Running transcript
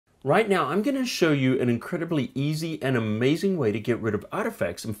Right now, I'm going to show you an incredibly easy and amazing way to get rid of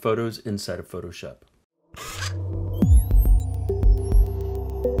artifacts and photos inside of Photoshop.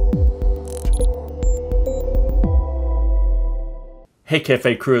 Hey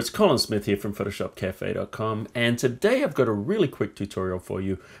Cafe crew, it's Colin Smith here from photoshopcafe.com, and today I've got a really quick tutorial for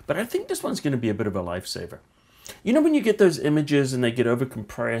you, but I think this one's going to be a bit of a lifesaver. You know when you get those images and they get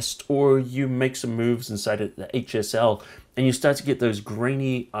overcompressed, or you make some moves inside of the HSL and you start to get those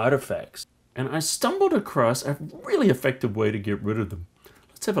grainy artifacts? And I stumbled across a really effective way to get rid of them.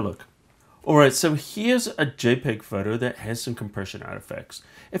 Let's have a look. Alright, so here's a JPEG photo that has some compression artifacts.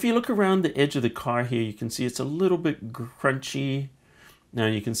 If you look around the edge of the car here, you can see it's a little bit crunchy. Now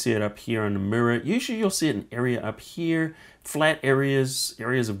you can see it up here on the mirror. Usually you'll see it in an area up here. Flat areas,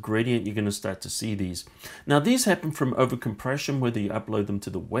 areas of gradient, you're going to start to see these. Now these happen from overcompression, whether you upload them to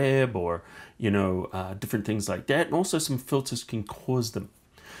the web or, different things like that. And also some filters can cause them.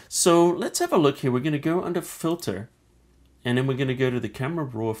 So let's have a look here. We're going to go under filter, and then we're going to go to the camera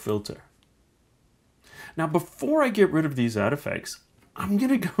raw filter. Now before I get rid of these artifacts, I'm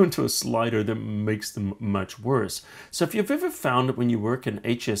going to go into a slider that makes them much worse. So if you've ever found that when you work in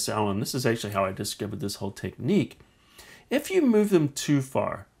HSL, and this is actually how I discovered this whole technique, if you move them too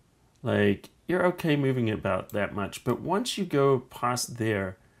far, like you're okay moving it about that much, but once you go past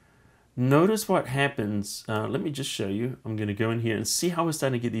there, notice what happens. Let me just show you. I'm going to go in here and see how we're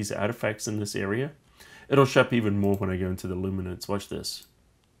starting to get these artifacts in this area. It'll show up even more when I go into the luminance. Watch this.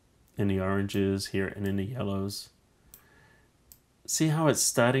 In the oranges here and in the yellows. See how it's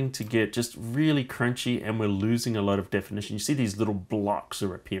starting to get just really crunchy and we're losing a lot of definition. You see these little blocks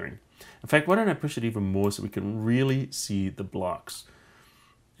are appearing. In fact, why don't I push it even more so we can really see the blocks?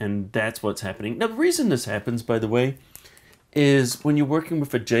 And that's what's happening. Now, the reason this happens, by the way, is when you're working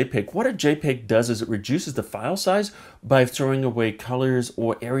with a JPEG, what a JPEG does is it reduces the file size by throwing away colors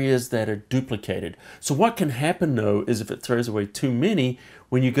or areas that are duplicated. So what can happen, though, is if it throws away too many,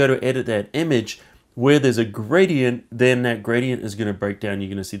 when you go to edit that image, where there's a gradient, then that gradient is going to break down. You're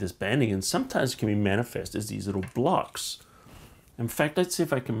going to see this banding, and sometimes it can be manifest as these little blocks. In fact, let's see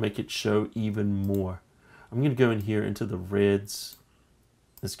if I can make it show even more. I'm going to go in here into the reds.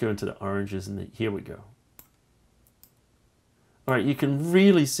 Let's go into the oranges, and here we go. All right, you can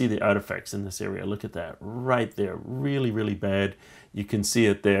really see the artifacts in this area. Look at that right there. Really, really bad. You can see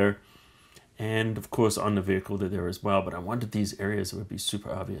it there. And of course, on the vehicle, they're there as well. But I wanted these areas that would be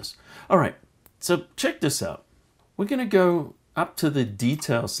super obvious. All right. So check this out. We're going to go up to the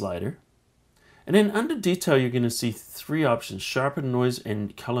detail slider. And then under detail, you're going to see three options: sharpen noise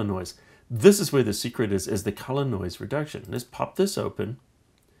and color noise. This is where the secret is the color noise reduction. Let's pop this open.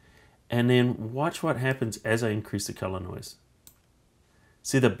 And then watch what happens as I increase the color noise.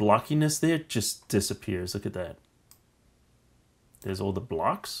 See the blockiness there just disappears. Look at that. There's all the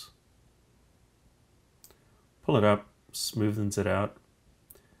blocks. Pull it up, smoothens it out.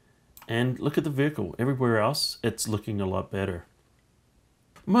 And look at the vehicle. Everywhere else, it's looking a lot better.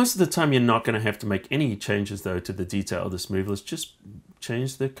 Most of the time, you're not going to have to make any changes, though, to the detail of the smooth. Let's just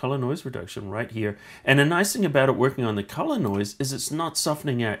change the color noise reduction right here. And the nice thing about it working on the color noise is it's not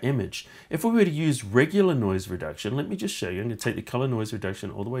softening our image. If we were to use regular noise reduction, let me just show you. I'm going to take the color noise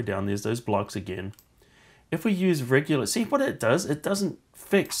reduction all the way down. There's those blocks again. If we use regular, see what it does? It doesn't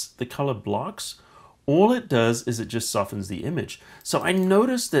fix the color blocks. All it does is it just softens the image. So I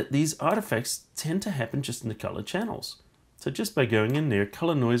noticed that these artifacts tend to happen just in the color channels. So just by going in there,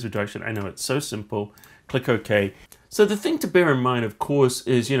 color noise reduction, I know it's so simple, click OK. So the thing to bear in mind, of course,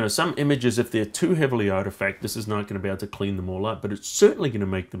 is, some images, if they're too heavily artifact, this is not going to be able to clean them all up, but it's certainly going to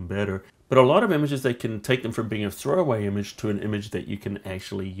make them better. But a lot of images, they can take them from being a throwaway image to an image that you can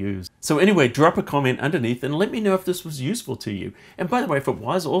actually use. So anyway, drop a comment underneath and let me know if this was useful to you. And by the way, if it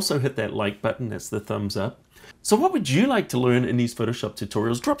was, also hit that like button, that's the thumbs up. So what would you like to learn in these Photoshop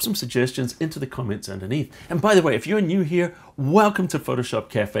tutorials? Drop some suggestions into the comments underneath. And by the way, if you're new here, welcome to Photoshop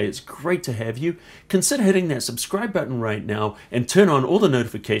Cafe. It's great to have you. Consider hitting that subscribe button right now and turn on all the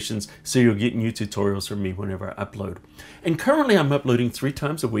notifications so you'll get new tutorials from me whenever I upload. And currently I'm uploading 3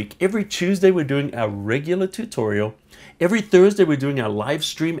 times a week. Every Tuesday we're doing our regular tutorial. Every Thursday we're doing our live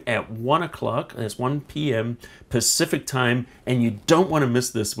stream at 1 o'clock. That's 1 p.m. Pacific time. And you don't want to miss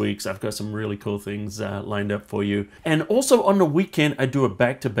this week's. I've got some really cool things lined up for you. And also on the weekend I do a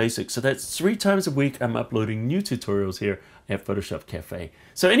back to basics. So that's 3 times a week I'm uploading new tutorials here at Photoshop Cafe.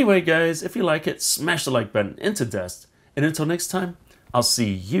 So anyway guys, if you like it, smash the like button into dust. And until next time, I'll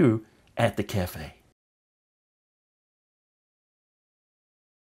see you at the cafe.